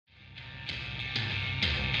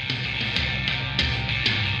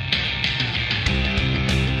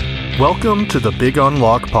Welcome to the Big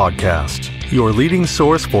Unlock Podcast, your leading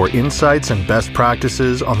source for insights and best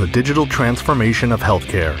practices on the digital transformation of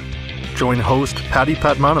healthcare. Join host Patty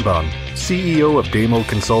Patmanaban, CEO of Damo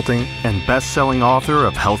Consulting and best-selling author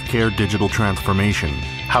of Healthcare Digital Transformation,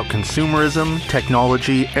 How Consumerism,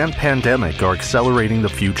 Technology, and Pandemic Are Accelerating the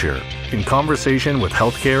Future, in conversation with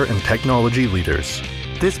healthcare and technology leaders.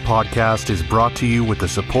 This podcast is brought to you with the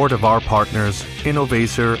support of our partners,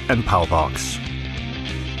 Innovacer and Palbox.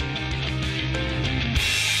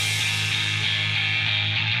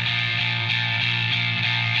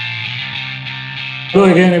 Hello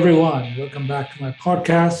again, everyone. Welcome back to my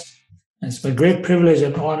podcast. It's my great privilege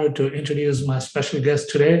and honor to introduce my special guest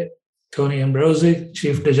today, Tony Ambrosi,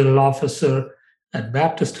 Chief Digital Officer at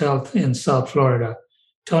Baptist Health in South Florida.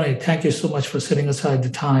 Tony, thank you so much for setting aside the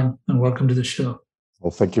time and welcome to the show.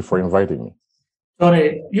 Well, thank you for inviting me.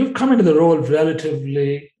 Tony, you've come into the role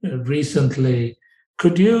relatively recently.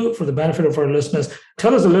 Could you, for the benefit of our listeners,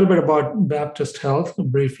 tell us a little bit about Baptist Health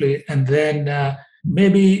briefly, and then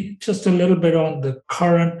maybe just a little bit on the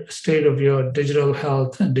current state of your digital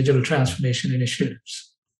health and digital transformation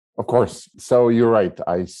initiatives? Of course. So you're right.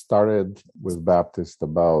 I started with Baptist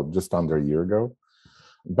about just under a year ago.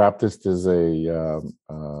 Baptist is a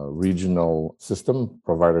regional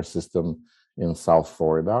provider system in South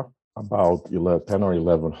Florida, about 10 or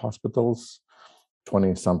 11 hospitals,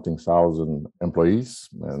 20-something thousand employees.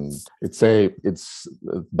 And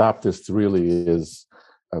Baptist really is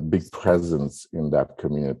a big presence in that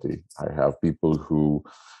community. I have people who,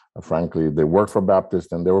 frankly, they work for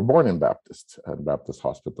Baptist and they were born in Baptist at Baptist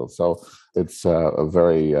Hospital. So it's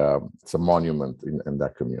it's a monument in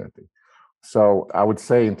that community. So I would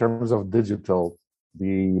say in terms of digital,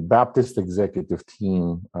 the Baptist executive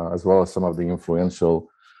team, as well as some of the influential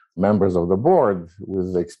members of the board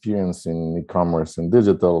with experience in e-commerce and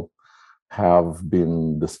digital, have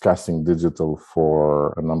been discussing digital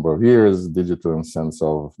for a number of years, digital in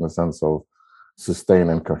the sense of sustained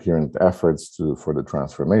and coherent efforts for the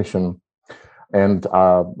transformation. And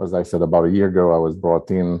as I said, about a year ago, I was brought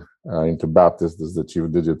into Baptist as the Chief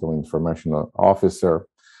Digital Information Officer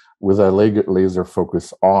with a laser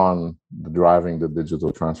focus on driving the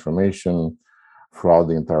digital transformation throughout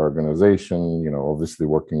the entire organization, obviously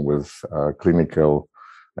working with clinical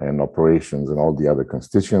and operations and all the other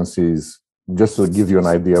constituencies. Just to give you an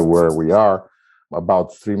idea where we are,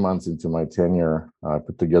 about 3 months into my tenure, I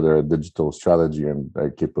put together a digital strategy and a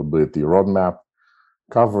capability roadmap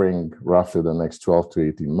covering roughly the next 12 to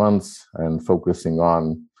 18 months and focusing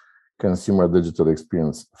on consumer digital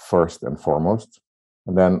experience first and foremost,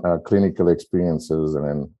 and then clinical experiences, and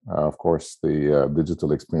then, of course, the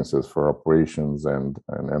digital experiences for operations and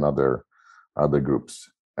other groups.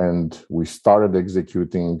 And we started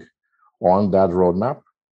executing on that roadmap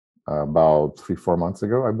about 3-4 months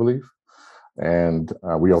ago, I believe. And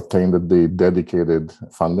we obtained the dedicated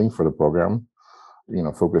funding for the program,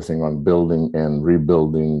 focusing on building and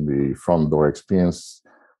rebuilding the front door experience,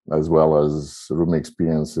 as well as room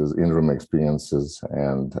experiences, in-room experiences,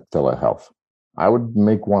 and telehealth. I would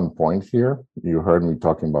make one point here. You heard me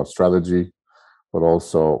talking about strategy, but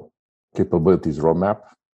also capabilities roadmap.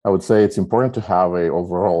 I would say it's important to have an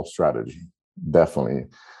overall strategy, definitely.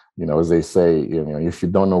 As they say, if you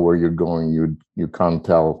don't know where you're going, you can't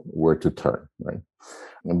tell where to turn, right?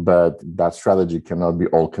 But that strategy cannot be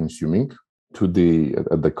all-consuming at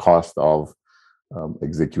the cost of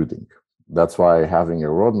executing. That's why having a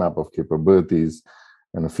roadmap of capabilities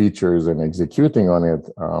and features and executing on it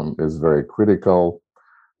is very critical.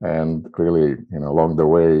 And clearly, along the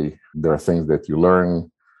way, there are things that you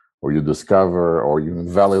learn or you discover or you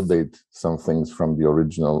invalidate some things from the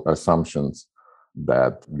original assumptions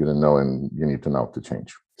that you didn't know and you need to know to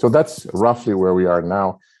change. So that's roughly where we are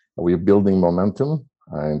now. We're building momentum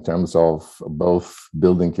in terms of both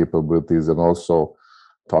building capabilities and also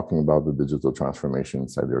talking about the digital transformation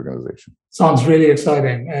inside the organization. Sounds really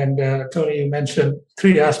exciting. And Tony, you mentioned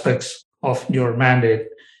 3 aspects of your mandate.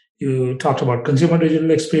 You talked about consumer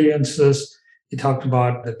digital experiences, you talked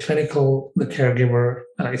about the caregiver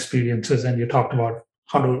experiences, and you talked about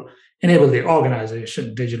how to enable the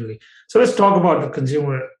organization digitally. So let's talk about the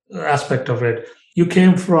consumer aspect of it. You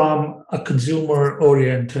came from a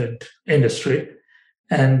consumer-oriented industry,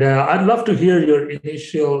 and I'd love to hear your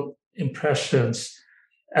initial impressions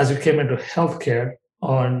as you came into healthcare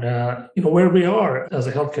on where we are as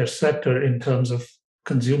a healthcare sector in terms of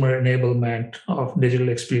consumer enablement of digital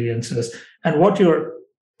experiences and what your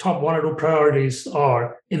top 1 or 2 priorities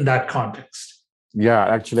are in that context. Yeah,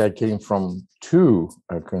 actually, I came from two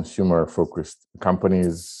consumer-focused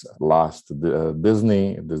companies. Last,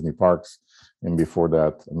 Disney Parks, and before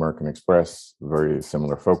that, American Express. Very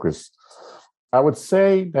similar focus. I would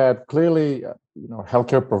say that clearly,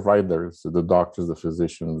 healthcare providers, the doctors, the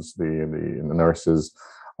physicians, the nurses,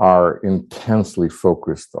 are intensely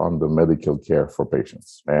focused on the medical care for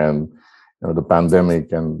patients, and the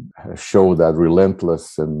pandemic and show that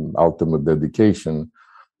relentless and ultimate dedication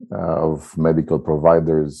of medical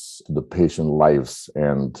providers to the patient lives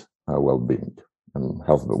and well-being and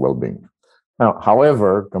health well-being. Now,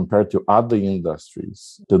 however, compared to other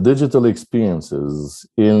industries, the digital experiences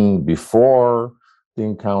in before the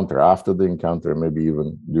encounter, after the encounter, maybe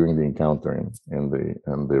even during the encounter in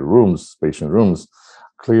the rooms, patient rooms,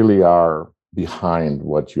 clearly are behind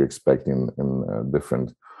what you expect in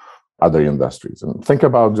different other industries. And think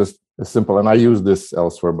about just a simple, and I use this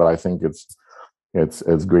elsewhere, but I think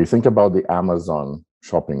it's great. Think about the Amazon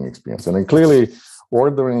shopping experience, and then clearly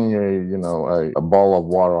ordering a bottle of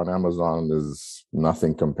water on Amazon is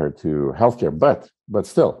nothing compared to healthcare. But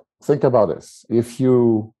still, think about this: if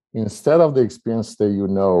you, instead of the experience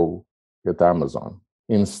that at Amazon,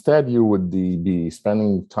 instead you would be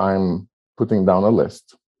spending time putting down a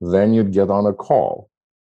list. Then you'd get on a call,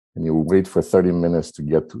 and you wait for 30 minutes to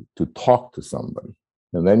get to talk to somebody.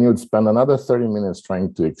 And then you'd spend another 30 minutes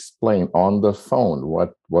trying to explain on the phone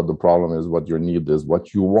what the problem is, what your need is,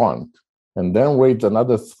 what you want. And then wait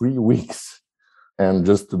another 3 weeks and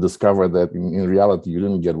just to discover that in reality, you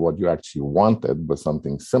didn't get what you actually wanted, but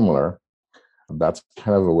something similar. That's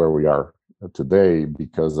kind of where we are today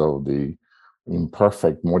because of the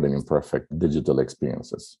more than imperfect digital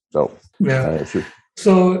experiences. So, yeah.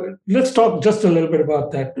 So let's talk just a little bit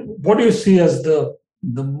about that. What do you see as the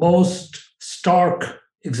most stark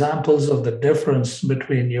examples of the difference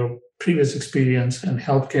between your previous experience and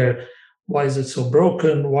healthcare? Why is it so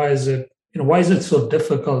broken? Why is it so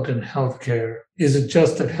difficult in healthcare? Is it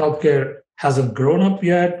just that healthcare hasn't grown up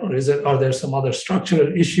yet, or are there some other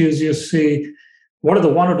structural issues you see? What are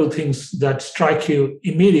the one or two things that strike you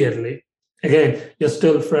immediately? Again, you're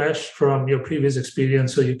still fresh from your previous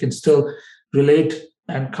experience, so you can still relate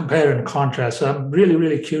and compare and contrast. So I'm really,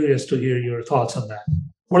 really curious to hear your thoughts on that.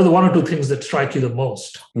 What are the one or two things that strike you the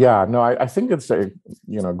most? Yeah, no, I think it's a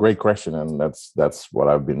great question, and that's what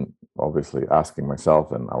I've been obviously asking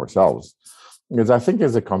myself and ourselves, because I think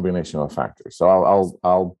it's a combination of factors. So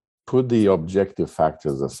I'll put the objective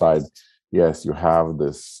factors aside. Yes, you have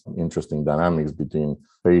this interesting dynamics between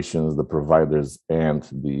patients, the providers, and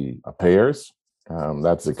the payers.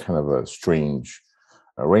 That's a kind of a strange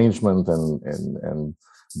arrangement, and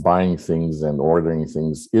buying things and ordering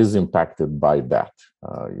things is impacted by that.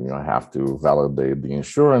 I have to validate the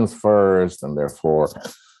insurance first, and therefore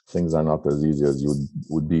things are not as easy as you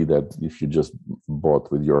would be that if you just bought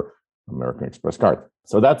with your American Express card.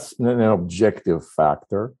 So that's an objective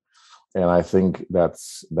factor. And I think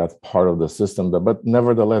that's part of the system, but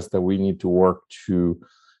nevertheless, that we need to work to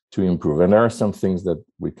improve. And there are some things that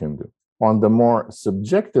we can do. On the more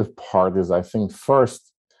subjective part is, I think,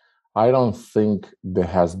 first, I don't think there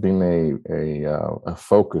has been a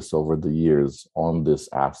focus over the years on this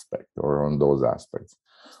aspect or on those aspects.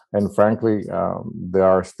 And frankly, there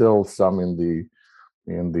are still some in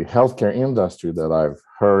the healthcare industry that I've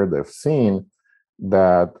heard, I've seen,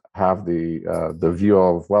 that have the view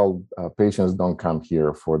of, patients don't come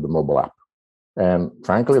here for the mobile app. And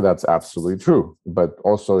frankly, that's absolutely true. But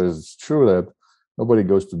also it's true that nobody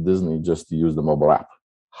goes to Disney just to use the mobile app.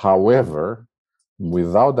 However,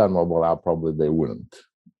 without that mobile app, probably they wouldn't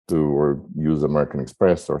or use American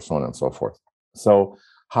Express or so on and so forth. So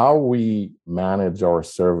how we manage our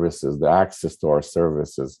services, the access to our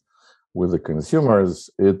services with the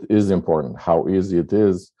consumers, it is important. How easy it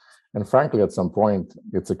is. And frankly, at some point,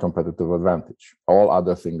 it's a competitive advantage. All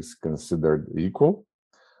other things considered equal,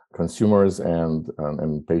 consumers and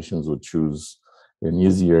patients would choose an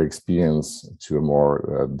easier experience to a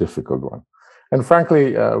more difficult one. And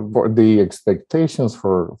frankly, the expectations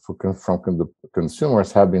from the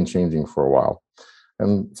consumers have been changing for a while.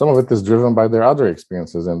 And some of it is driven by their other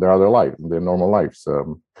experiences in their other life, their normal lives.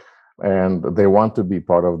 And they want to be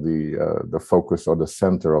part of the focus or the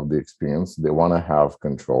center of the experience. They want to have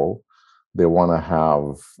control. They want to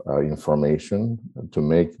have information to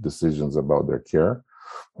make decisions about their care.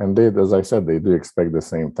 And they, as I said, they do expect the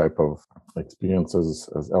same type of experiences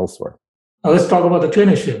as elsewhere. Now let's talk about the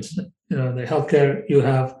clinicians. The healthcare, you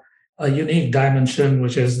have a unique dimension,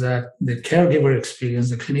 which is that the caregiver experience,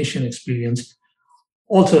 the clinician experience,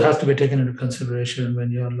 also has to be taken into consideration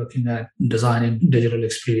when you're looking at designing digital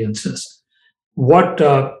experiences.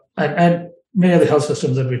 And many of the health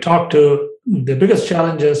systems that we talk to, the biggest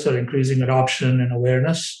challenges are increasing adoption and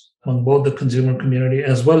awareness among both the consumer community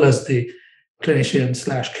as well as the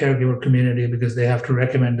clinician/caregiver community, because they have to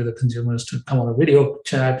recommend to the consumers to come on a video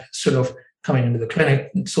chat instead of coming into the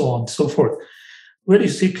clinic and so on and so forth. Where do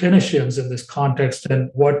you see clinicians in this context,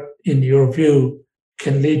 and what, in your view,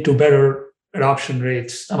 can lead to better adoption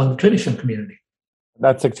rates among the clinician community?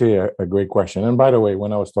 That's actually a great question. And by the way,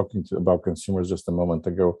 when I was talking about consumers just a moment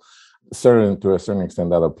ago, to a certain extent,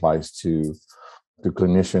 that applies to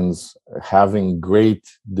clinicians having great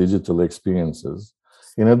digital experiences.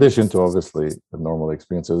 In addition to obviously the normal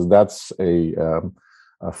experiences, that's a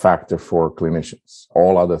factor for clinicians.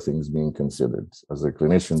 All other things being considered, as a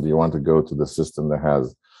clinician, do you want to go to the system that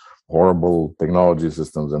has horrible technology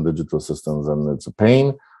systems and digital systems and it's a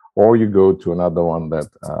pain, or you go to another one that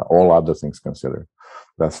all other things considered?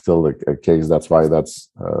 That's still a case. That's why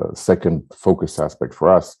that's a second focus aspect for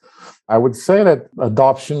us. I would say that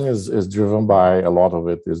adoption is driven by, a lot of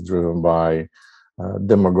it is driven by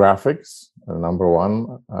demographics, number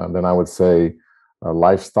one. Then I would say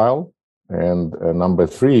lifestyle. And number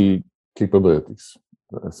three, capabilities,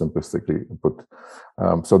 simplistically put.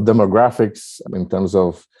 So demographics in terms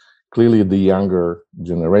of clearly the younger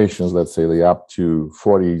generations, let's say the up to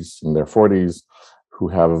 40s, in their 40s, who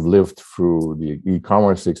have lived through the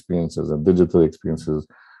e-commerce experiences and digital experiences.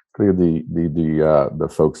 Clearly, the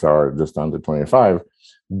folks are just under 25.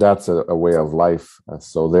 That's a way of life.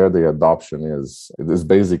 So there, the adoption is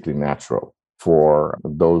basically natural. For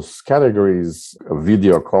those categories, a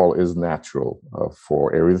video call is natural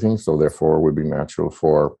for everything. So therefore, it would be natural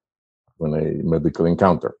for when a medical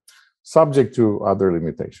encounter, subject to other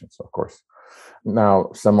limitations, of course.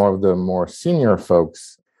 Now, some of the more senior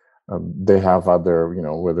folks, they have other,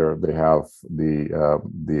 whether they have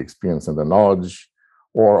the experience and the knowledge,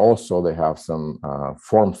 or also they have some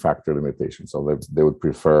form factor limitations. So they would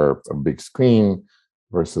prefer a big screen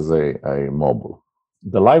versus a mobile.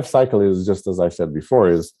 The life cycle is, just as I said before,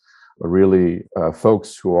 is really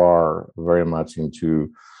folks who are very much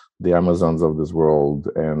into the Amazons of this world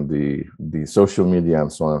and the social media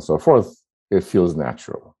and so on and so forth. It feels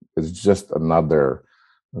natural. It's just another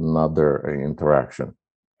interaction.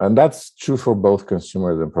 And that's true for both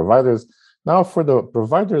consumers and providers. Now, for the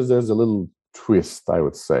providers, there's a little twist, I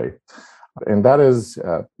would say. And that is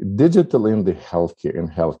digital in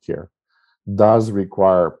healthcare does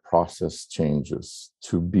require process changes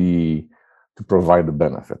to provide the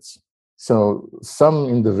benefits. So some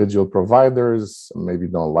individual providers maybe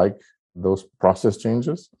don't like those process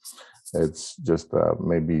changes. It's just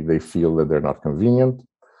maybe they feel that they're not convenient,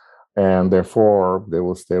 and therefore they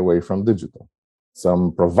will stay away from digital.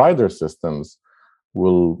 Some provider systems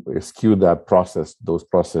will eschew those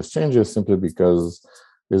process changes simply because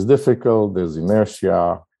it's difficult, there's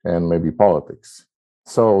inertia, and maybe politics.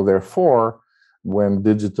 So therefore, when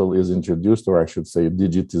digital is introduced, or I should say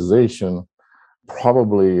digitization,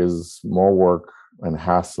 probably is more work and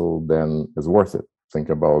hassle than is worth it. Think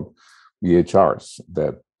about EHRs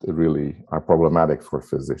that really are problematic for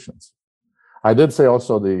physicians. I did say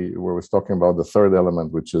also we was talking about the third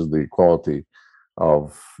element, which is the quality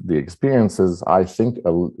of the experiences. I think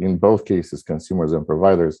in both cases, consumers and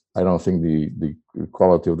providers, I don't think the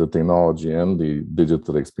quality of the technology and the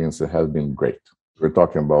digital experience has been great. We're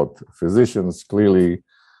talking about physicians. Clearly,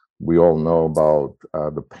 we all know about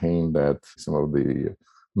the pain that some of the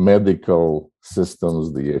medical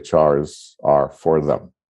systems, the EHRs, are for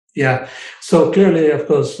them. Yeah. So clearly, of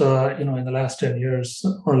course, in the last 10 years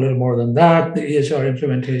or a little more than that, the EHR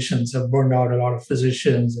implementations have burned out a lot of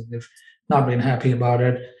physicians, and they've not been happy about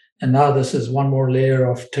it. And now this is one more layer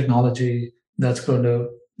of technology that's going to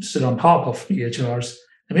sit on top of EHRs.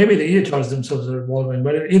 And maybe the EHRs themselves are evolving,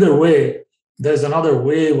 but either way, there's another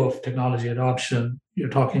wave of technology adoption you're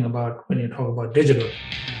talking about when you talk about digital.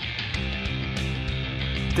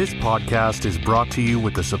 This podcast is brought to you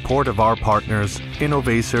with the support of our partners,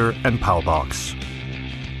 Innovacer and Palbox.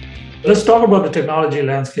 Let's talk about the technology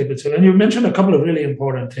landscape itself. And you mentioned a couple of really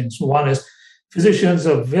important things. One is physicians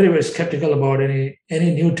are very, very skeptical about any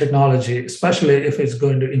new technology, especially if it's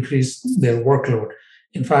going to increase their workload.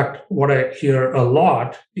 In fact, what I hear a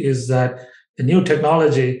lot is that the new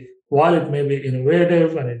technology, while it may be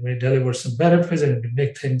innovative and it may deliver some benefits and it may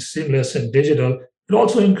make things seamless and digital, it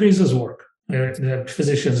also increases work.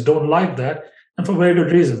 Physicians don't like that, and for very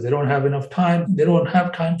good reasons. They don't have enough time. They don't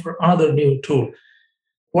have time for another new tool.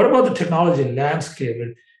 What about the technology landscape?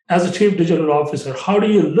 As a chief digital officer, how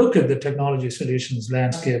do you look at the technology solutions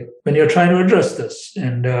landscape when you're trying to address this?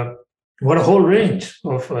 And what a whole range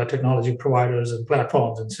of technology providers and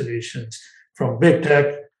platforms and solutions, from big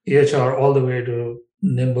tech, EHR, all the way to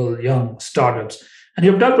nimble young startups. And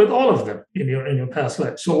you've dealt with all of them in your past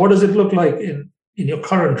life. So what does it look like in your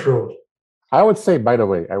current role? I would say, by the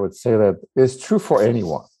way, that it's true for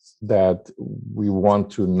anyone that we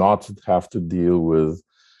want to not have to deal with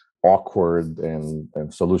awkward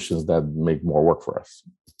and solutions that make more work for us.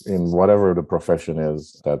 In whatever the profession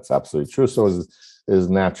is, that's absolutely true. So is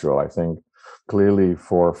natural. I think clearly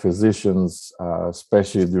for physicians,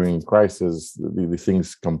 especially during crisis, the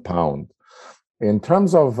things compound. In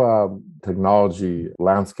terms of technology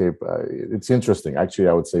landscape, it's interesting. Actually,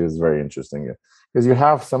 I would say it's very interesting because you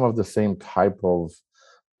have some of the same type of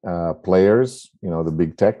players, the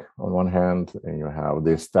big tech on one hand, and you have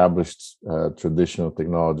the established traditional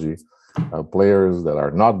technology players that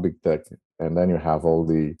are not big tech, and then you have all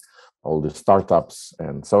the startups.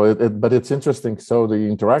 And so but it's interesting. So the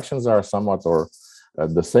interactions are somewhat or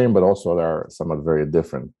the same, but also they are somewhat very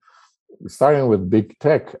different. Starting with big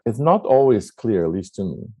tech, it's not always clear, at least to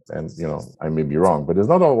me, and I may be wrong, but it's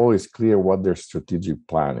not always clear what their strategic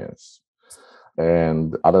plan is.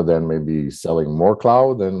 And other than maybe selling more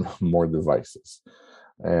cloud and more devices.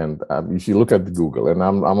 And if you look at Google, and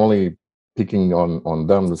I'm only picking on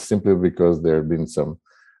them simply because there have been some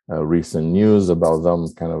recent news about them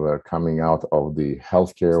kind of coming out of the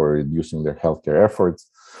healthcare or reducing their healthcare efforts.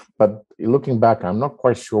 But looking back, I'm not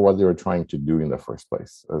quite sure what they were trying to do in the first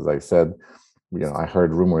place. As I said, I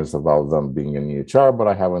heard rumors about them being in EHR, but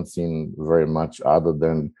I haven't seen very much other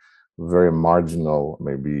than very marginal,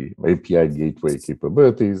 maybe API gateway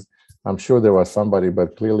capabilities. I'm sure there was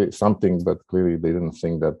but clearly they didn't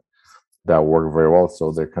think that worked very well.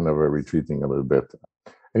 So they're kind of retreating a little bit.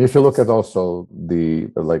 And if you look at also the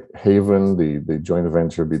Haven, the joint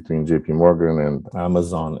venture between JP Morgan and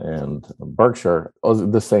Amazon and Berkshire,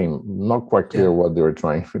 the same, not quite clear what they were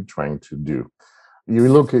trying to do. You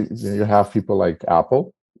look at, you have people like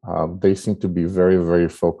Apple, they seem to be very, very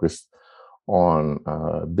focused on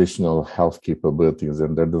additional health capabilities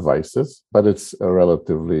in their devices, but it's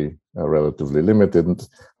relatively limited.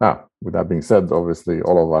 Now, with that being said, obviously,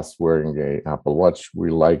 all of us wearing a Apple Watch, we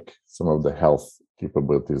like some of the health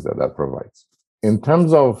capabilities that provides. In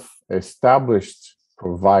terms of established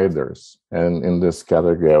providers, and in this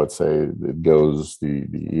category, I would say it goes the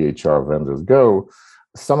EHR vendors go.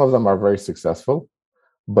 Some of them are very successful,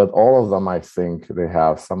 but all of them, I think, they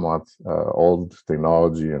have somewhat old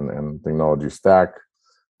technology and technology stack.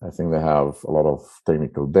 I think they have a lot of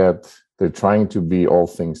technical debt. They're trying to be all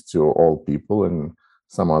things to all people, and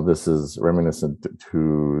somehow this is reminiscent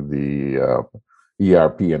to the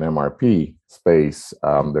ERP and MRP space.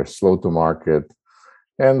 They're slow to market,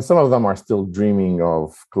 and some of them are still dreaming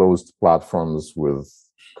of closed platforms with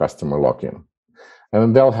customer lock-in.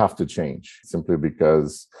 And they'll have to change simply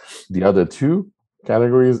because the other two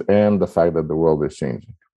categories and the fact that the world is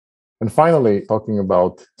changing. And finally, talking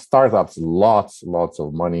about startups, lots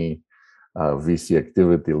of money, VC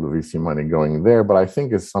activity, VC money going there, but I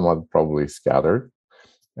think it's somewhat probably scattered.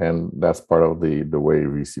 And that's part of the way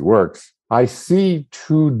VC works. I see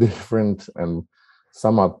two different and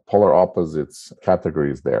somewhat polar opposites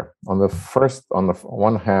categories there. On the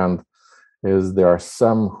one hand, there are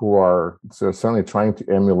some who are certainly trying to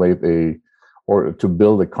emulate or to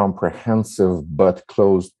build a comprehensive but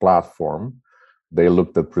closed platform. They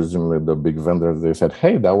looked at presumably the big vendors. They said,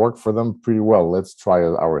 hey, that worked for them pretty well. Let's try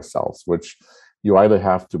it ourselves, which you either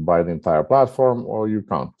have to buy the entire platform or you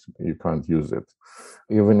can't. You can't use it.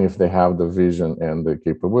 Even if they have the vision and the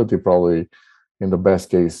capability, probably in the best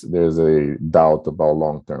case, there's a doubt about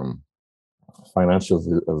long-term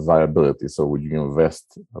financial viability. So would you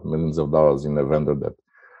invest millions of dollars in a vendor that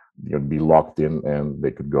you'd be locked in and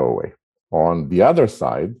they could go away? On the other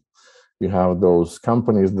side, you have those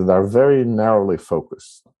companies that are very narrowly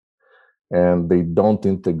focused and they don't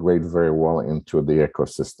integrate very well into the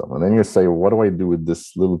ecosystem. And then you say, what do I do with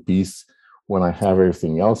this little piece when I have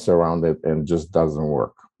everything else around it and just doesn't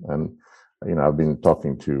work? And, I've been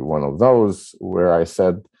talking to one of those where I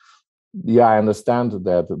said, yeah, I understand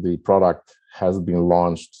that the product has been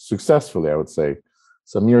launched successfully, I would say,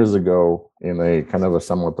 some years ago in a kind of a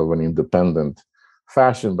somewhat of an independent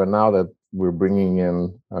fashion. But now that we're bringing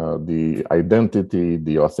in the identity,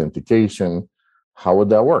 the authentication, how would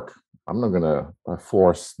that work? I'm not going to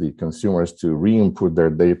force the consumers to re-input their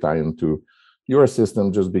data into your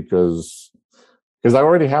system just because I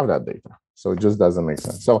already have that data. So it just doesn't make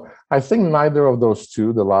sense. So I think neither of those two,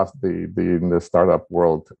 in the startup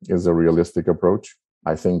world, is a realistic approach.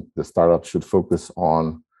 I think the startup should focus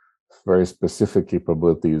on very specific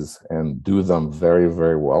capabilities and do them very,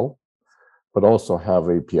 very well, but also have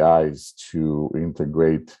APIs to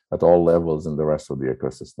integrate at all levels in the rest of the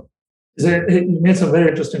ecosystem. You made some very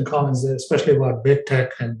interesting comments there, especially about big tech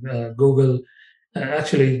and Google.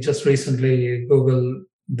 Actually, just recently, Google,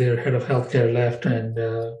 their head of healthcare, left and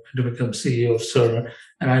to become CEO of Cerner.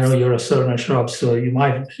 And I know you're a Cerner shrub, so you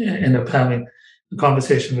might end up having a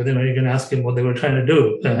conversation with him, and you can ask him what they were trying to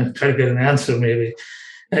do, try to get an answer maybe.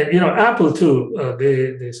 And Apple too,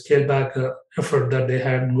 they scaled back an effort that they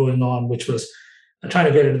had going on, which was trying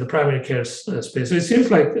to get into the primary care space. So it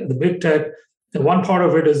seems like the big tech, and one part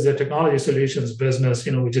of it is the technology solutions business,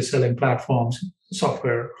 which is selling platforms,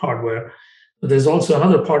 software, hardware. But there's also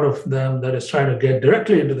another part of them that is trying to get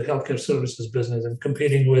directly into the healthcare services business and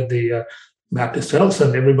competing with the Baptist Health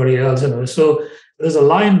and everybody else. So there's a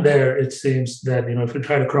line there. It seems that if you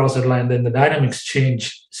try to cross that line, then the dynamics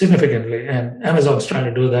change significantly. And Amazon's trying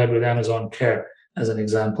to do that with Amazon Care, as an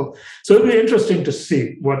example. So it'll be interesting to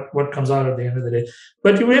see what comes out at the end of the day.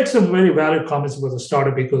 But you made some very valid comments about the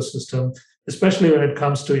startup ecosystem, especially when it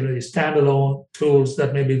comes to these standalone tools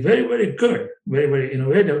that may be very, very good, very, very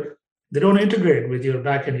innovative. They don't integrate with your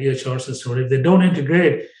backend EHR system. Or if they don't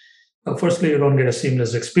integrate, firstly, you don't get a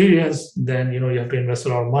seamless experience. Then you have to invest a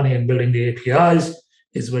lot of money in building the APIs.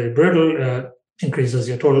 It's very brittle, increases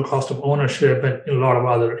your total cost of ownership, and a lot of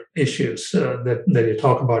other issues that you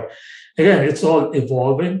talk about. Again, it's all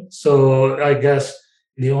evolving. So I guess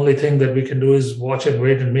the only thing that we can do is watch and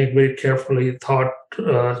wait and make very carefully thought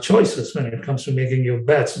choices when it comes to making your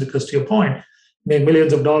bets. Because to your point, make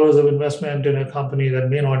millions of dollars of investment in a company that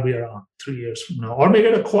may not be around 3 years from now, or may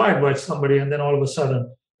get acquired by somebody, and then all of a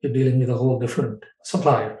sudden you're dealing with a whole different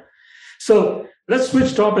supplier. So let's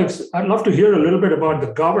switch topics. I'd love to hear a little bit about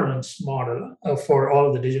the governance model for all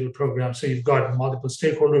of the digital programs. So you've got multiple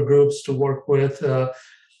stakeholder groups to work with,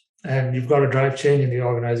 and you've got to drive change in the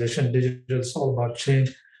organization. Digital is all about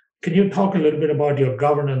change. Can you talk a little bit about your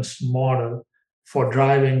governance model for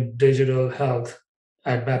driving digital health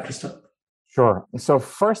at Baptist Health? Sure. So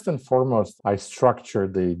first and foremost, I structure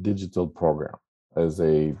the digital program as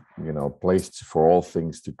a place for all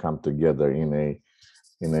things to come together in a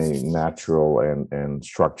natural and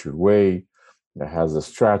structured way. It has a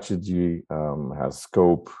strategy, has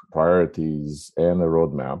scope, priorities, and a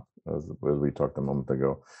roadmap, as we talked a moment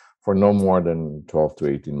ago, for no more than 12 to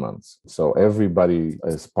 18 months. So everybody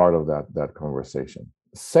is part of that conversation.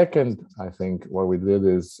 Second, I think what we did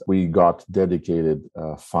is we got dedicated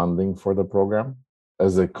funding for the program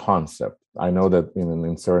as a concept. I know that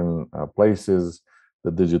in certain places,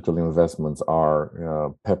 the digital investments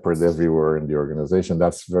are peppered everywhere in the organization.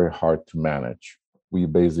 That's very hard to manage. We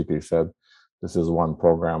basically said, this is one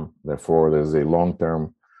program, therefore there's a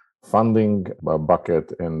long-term funding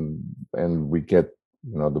bucket, and we get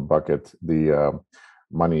the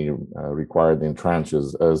money required in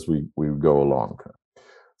tranches as we go along.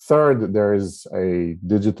 Third, there is a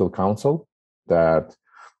digital council that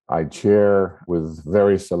I chair with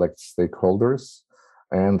very select stakeholders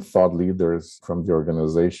and thought leaders from the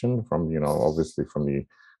organization, from obviously from the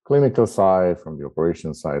clinical side, from the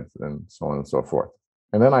operations side, and so on and so forth.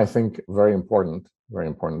 And then I think very important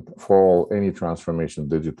for any transformation,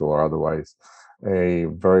 digital or otherwise, a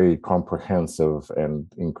very comprehensive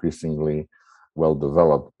and increasingly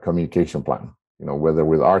well-developed communication plan, whether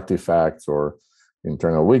with artifacts or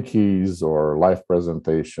internal wikis or live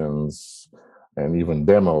presentations and even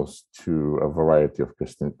demos to a variety of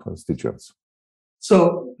constituents.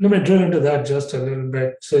 So let me drill into that just a little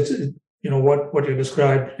bit. So it's what you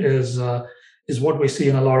described is what we see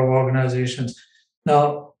in a lot of organizations.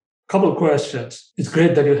 Now, a couple of questions. It's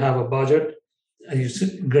great that you have a budget, and it's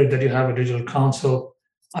great that you have a digital council.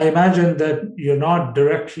 I imagine that you're not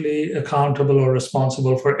directly accountable or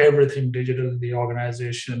responsible for everything digital in the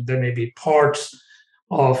organization. There may be parts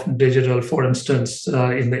of digital, for instance,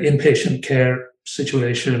 in the inpatient care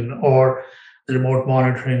situation or the remote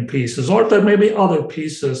monitoring pieces, or there may be other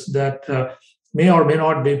pieces that may or may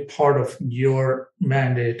not be part of your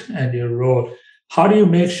mandate and your role. How do you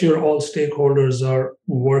make sure all stakeholders are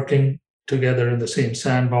working together in the same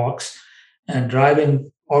sandbox and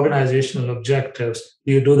driving organizational objectives?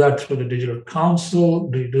 Do you do that through the digital council?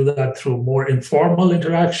 Do you do that through more informal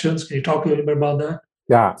interactions? Can you talk a little bit about that?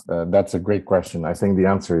 Yeah, that's a great question. I think the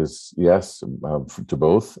answer is yes to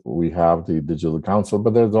both. We have the digital council,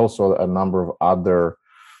 but there's also a number of other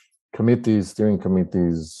committees, steering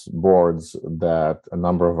committees, boards that a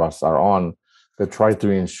number of us are on that try to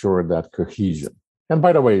ensure that cohesion. And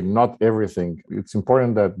by the way, not everything. It's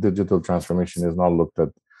important that digital transformation is not looked at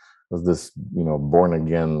as this, born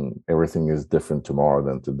again, everything is different tomorrow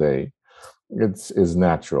than today. It's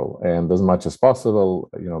natural, and as much as possible,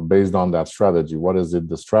 based on that strategy. What is it?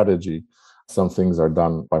 The strategy. Some things are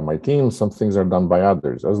done by my team, some things are done by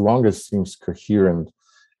others. As long as it seems coherent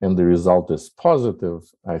and the result is positive,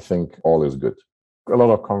 I think all is good. a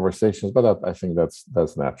lot of conversations, but I think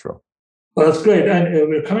that's natural. Well, that's great. And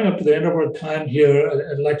we're coming up to the end of our time here.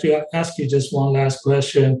 I'd like to ask you just one last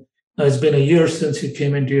question. It's been a year since you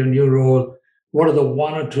came into your new role. What are the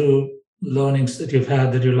one or two learnings that you've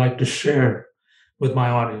had that you'd like to share with my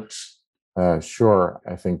audience? Sure.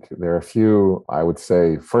 I think there are a few. I would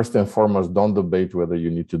say, first and foremost, don't debate whether you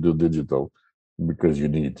need to do digital, because you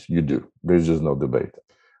do. There's just no debate.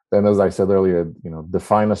 Then, as I said earlier,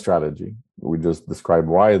 define a strategy. We just described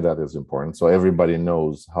why that is important, so everybody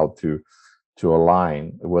knows how to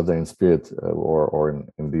align, whether in spirit or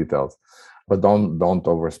in details. But don't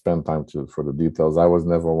overspend time for the details. I was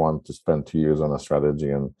never one to spend 2 years on a strategy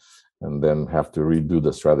and then have to redo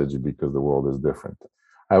the strategy because the world is different.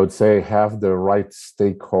 I would say have the right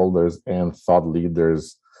stakeholders and thought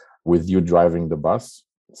leaders with you driving the bus.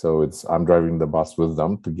 So I'm driving the bus with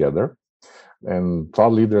them together. And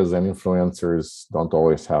thought leaders and influencers don't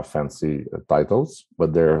always have fancy titles,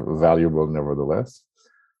 but they're valuable nevertheless.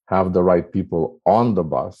 Have the right people on the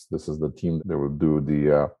bus. This is the team that will do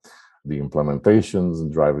the implementations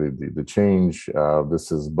and drive the change.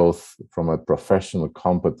 This is both from a professional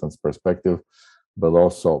competence perspective, but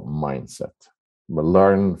also mindset. But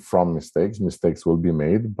learn from mistakes. Mistakes will be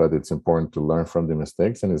made, but it's important to learn from the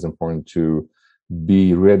mistakes, and it's important to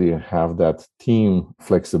be ready and have that team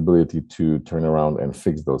flexibility to turn around and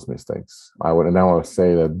fix those mistakes. I would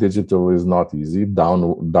say that digital is not easy.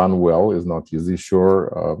 Done well is not easy.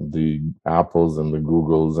 Sure, the Apples and the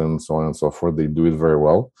Googles and so on and so forth, they do it very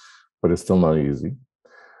well, but it's still not easy.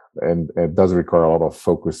 And it does require a lot of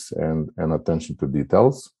focus and attention to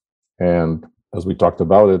details. And as we talked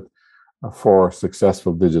about it, for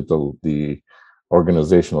successful digital, the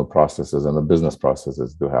organizational processes and the business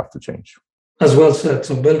processes do have to change. As well said.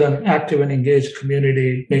 So build an active and engaged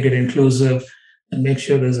community, make it inclusive, and make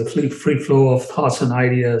sure there's a free flow of thoughts and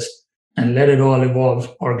ideas, and let it all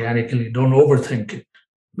evolve organically. Don't overthink it,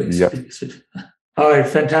 basically. Yep. All right,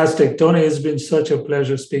 fantastic. Tony, it's been such a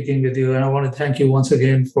pleasure speaking with you. And I want to thank you once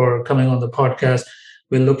again for coming on the podcast.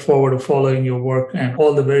 We look forward to following your work, and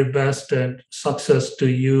all the very best and success to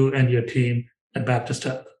you and your team at Baptist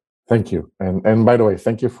Health. Thank you. And by the way,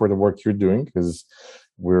 thank you for the work you're doing, because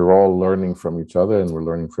we're all learning from each other, and we're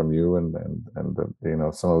learning from you and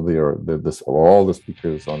some of all the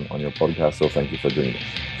speakers on your podcast. So thank you for doing this.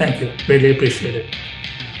 Thank you. Really appreciate it.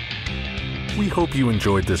 We hope you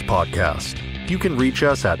enjoyed this podcast. You can reach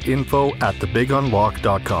us at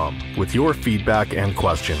info@thebigunlock.com with your feedback and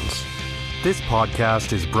questions. This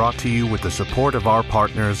podcast is brought to you with the support of our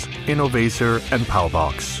partners, Innovacer and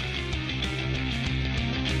Palbox.